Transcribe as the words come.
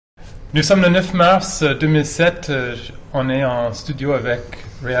Nous sommes le 9 mars 2007. On est en studio avec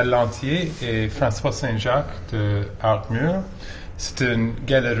Réal Lantier et François Saint-Jacques de Artmure. C'est une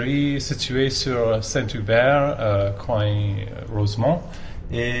galerie située sur Saint-Hubert, coin Rosemont.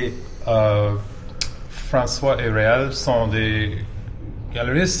 Et François et Réal sont des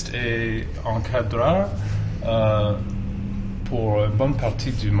galeristes et encadreurs pour une bonne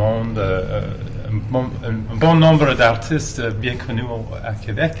partie du monde, un bon nombre d'artistes bien connus à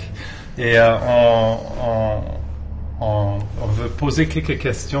Québec. Et on veut poser quelques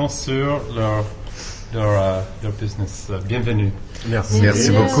questions sur leur business. Bienvenue.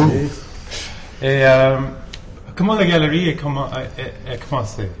 Merci beaucoup. Et comment la galerie a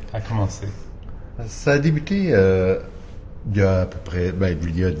commencé? Ça a débuté il y a à peu près,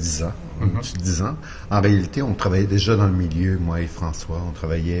 il y a 10 ans, au-dessus de 10 ans. En réalité, on travaillait déjà dans le milieu, moi et François. On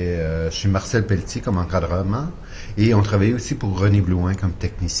travaillait chez Marcel Pelletier comme encadrement et on travaillait aussi pour René Blouin comme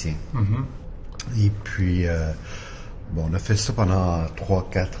technicien. Et puis, on a fait ça pendant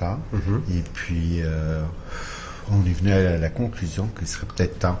 3-4 ans. Et puis, on est venu à la conclusion qu'il serait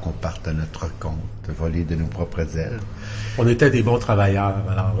peut-être temps qu'on parte à notre compte, de voler de nos propres ailes. On était des bons travailleurs.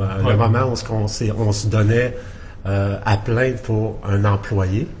 Alors, le moment où on se donnait à plein pour un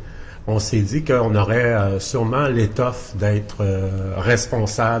employé, on s'est dit qu'on aurait sûrement l'étoffe d'être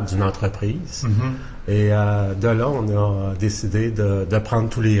responsable d'une entreprise. Et de là, on a décidé de prendre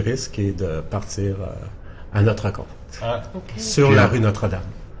tous les risques et de partir à notre compte. Sur la rue Notre-Dame,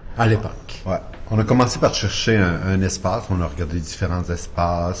 à l'époque. Ouais. On a commencé par chercher un espace. On a regardé différents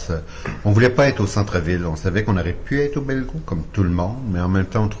espaces. On voulait pas être au centre-ville. On savait qu'on aurait pu être au Bellecour, comme tout le monde, mais en même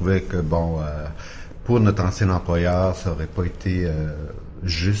temps, on trouvait que, pour notre ancien employeur, ça aurait pas été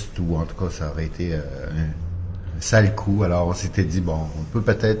juste, ou en tout cas, ça aurait été un sale coup. Alors, on s'était dit, on peut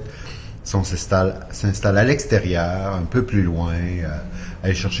peut-être, si on s'installe à l'extérieur, un peu plus loin,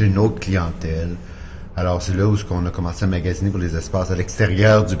 aller chercher une autre clientèle. Alors, c'est là où on a commencé à magasiner pour les espaces à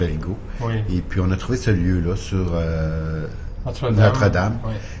l'extérieur du Bellecour. Et puis, on a trouvé ce lieu-là sur Notre-Dame.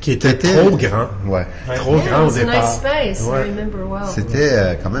 Qui était trop grand. Trop grand au départ. Nice space, I remember well.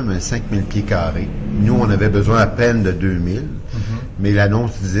 C'était quand même un 5000 pieds carrés. Nous, on avait besoin à peine de 2000. Mais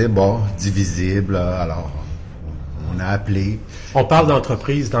l'annonce disait, divisible. Alors, on a appelé. On parle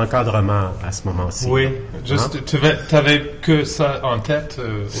d'entreprise d'encadrement à ce moment-ci. Oui, juste, tu n'avais que ça en tête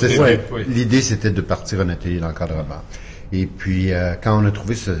au début. L'idée, c'était de partir un atelier d'encadrement. Et puis, quand on a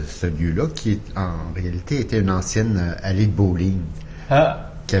trouvé ce lieu-là, qui en réalité était une ancienne allée de bowling,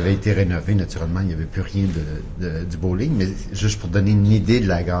 qui avait été rénovée, naturellement, il n'y avait plus rien du bowling, mais juste pour donner une idée de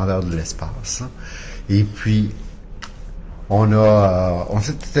la grandeur de l'espace. Et puis, on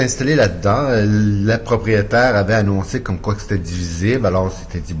s'est installé là-dedans. La propriétaire avait annoncé comme quoi que c'était divisible. Alors, on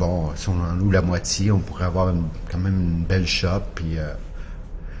s'était dit, si on en loue la moitié, on pourrait avoir quand même une belle shop. Puis,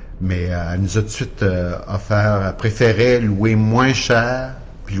 mais elle nous a tout de suite offert, elle préférait louer moins cher,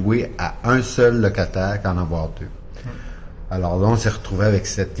 puis louer à un seul locataire qu'en avoir deux. Alors là, on s'est retrouvé avec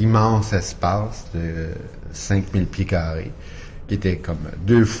cet immense espace de 5000 pieds carrés, qui était comme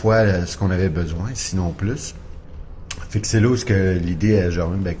 2 fois ce qu'on avait besoin, sinon plus. Fait que c'est là où l'idée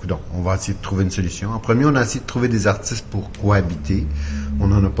est écoute, on va essayer de trouver une solution. En premier, on a essayé de trouver des artistes pour cohabiter. On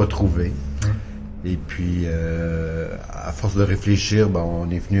n'en a pas trouvé. Et puis, à force de réfléchir, on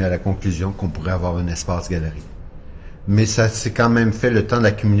est venu à la conclusion qu'on pourrait avoir un espace galerie. Mais ça s'est quand même fait le temps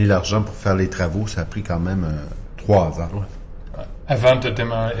d'accumuler l'argent pour faire les travaux. Ça a pris quand même 3 ans. Avant de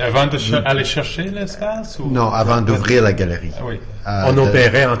démarrer, aller chercher l'espace? Non, avant d'ouvrir la galerie. On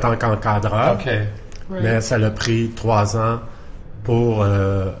opérait en tant qu'encadreur. Mais ça l'a pris 3 ans pour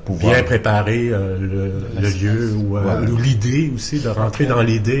bien préparer le lieu ou l'idée aussi, de rentrer dans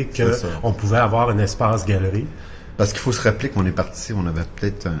l'idée qu'on pouvait avoir un espace galerie. Parce qu'il faut se rappeler qu'on est parti, on avait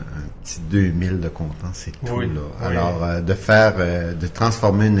peut-être un petit 2000 de comptant, c'est tout. Alors, de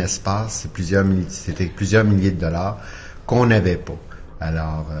transformer un espace, c'était plusieurs milliers de dollars qu'on n'avait pas.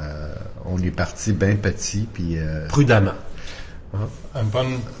 Alors, on est parti bien petit, puis... prudemment. Une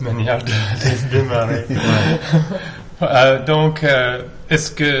bonne manière de démarrer. Donc,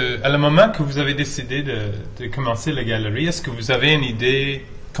 est-ce que, à le moment que vous avez décidé de commencer la galerie, est-ce que vous avez une idée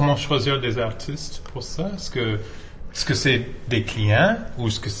comment choisir des artistes pour ça? Est-ce que c'est des clients ou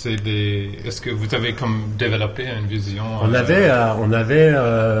est-ce que vous avez comme développé une vision? On avait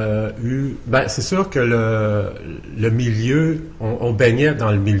eu, c'est sûr que le milieu, on baignait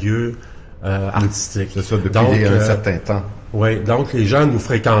dans le milieu artistique. C'est ça, depuis un certain temps. Oui, donc les gens nous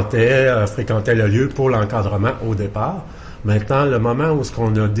fréquentaient le lieu pour l'encadrement au départ. Maintenant, le moment où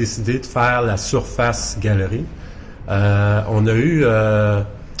on a décidé de faire la surface galerie, on a eu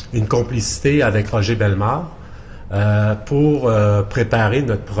une complicité avec Roger Bellemare, pour préparer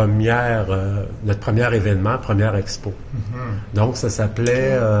notre premier événement, première expo. Donc, ça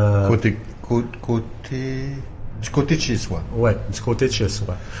s'appelait... Du côté de chez soi. Oui, du côté de chez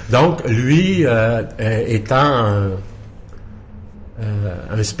soi. Donc, lui, étant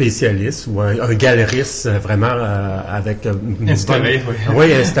un spécialiste ou un galeriste vraiment avec installé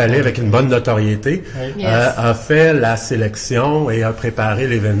avec une bonne notoriété, a fait la sélection et a préparé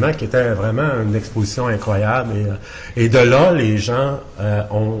l'événement qui était vraiment une exposition incroyable. Et de là, les gens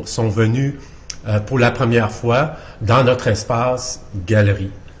sont venus pour la première fois dans notre espace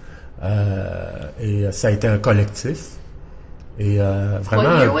galerie. Et ça a été un collectif. Et vraiment.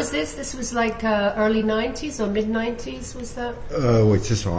 What year was this? This was like early 90s or mid 90s, was that? Oui, c'est ça.